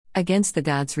Against the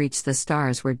gods reach the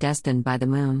stars were destined by the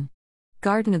moon.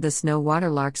 Garden of the snow water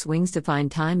lark's wings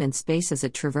defined time and space as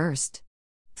it traversed.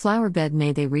 Flower bed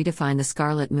may they redefine the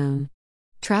scarlet moon.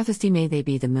 Travesty may they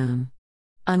be the moon.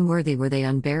 Unworthy were they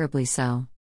unbearably so.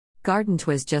 Garden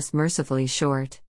 'twas just mercifully short.